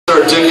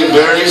Dick and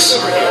Barry's,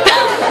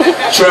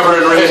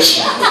 Trevor and Rich.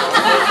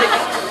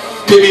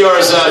 PBR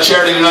is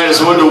Charity United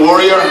as Wounded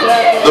Warrior.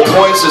 The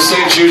Points is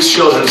St. Jude's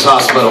Children's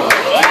Hospital.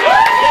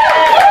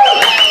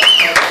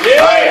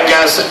 Alright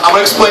guys, I'm going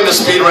to explain the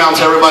speed round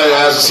to everybody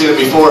that hasn't seen it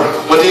before.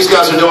 What these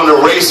guys are doing,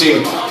 they're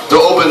racing to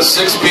open 6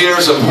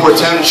 beers and pour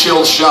 10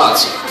 chilled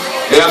shots.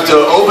 They have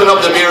to open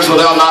up the beers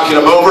without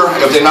knocking them over.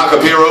 If they knock a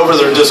beer over,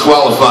 they're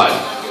disqualified.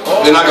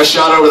 If they knock a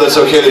shot over,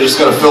 that's okay, they just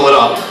got to fill it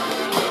up.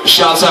 The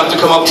shots have to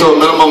come up to a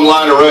minimum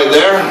line right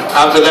there.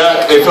 After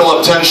that, they fill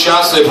up 10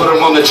 shots, they put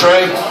them on the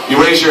tray. You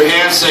raise your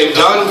hand, say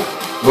done.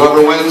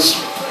 Whoever wins,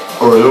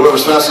 or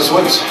whoever's fastest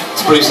wins.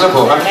 It's pretty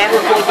simple, right?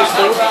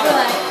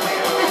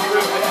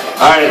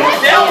 Alright.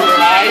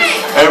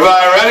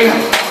 Everybody ready?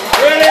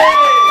 Ready!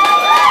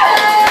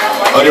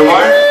 On your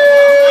mark?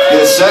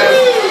 Get set.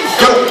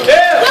 Go!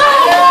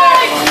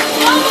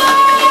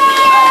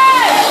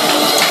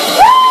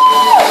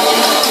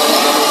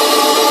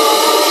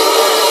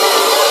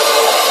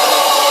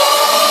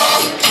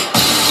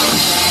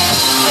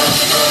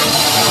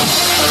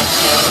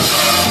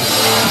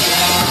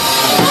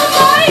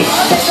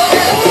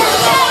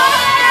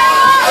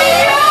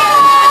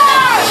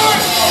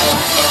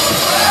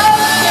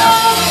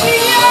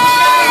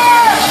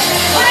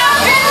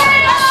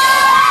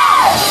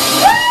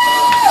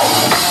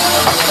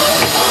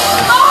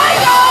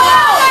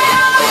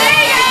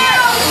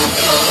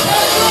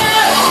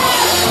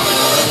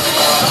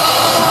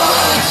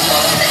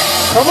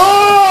 Come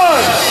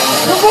on!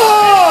 Come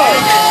on!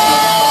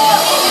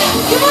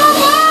 Come on,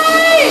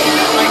 boys!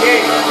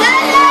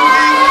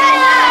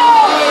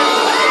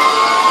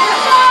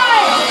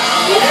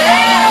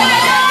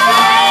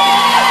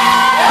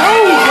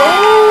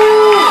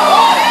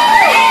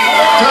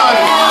 Done.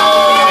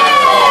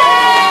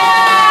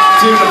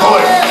 Team the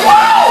point.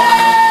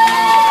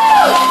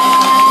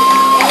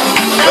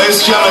 Ladies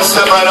and gentlemen,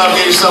 step right up,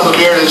 get yourself a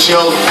beer and a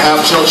chilled,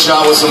 half-chilled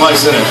shot with some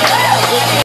ice in it.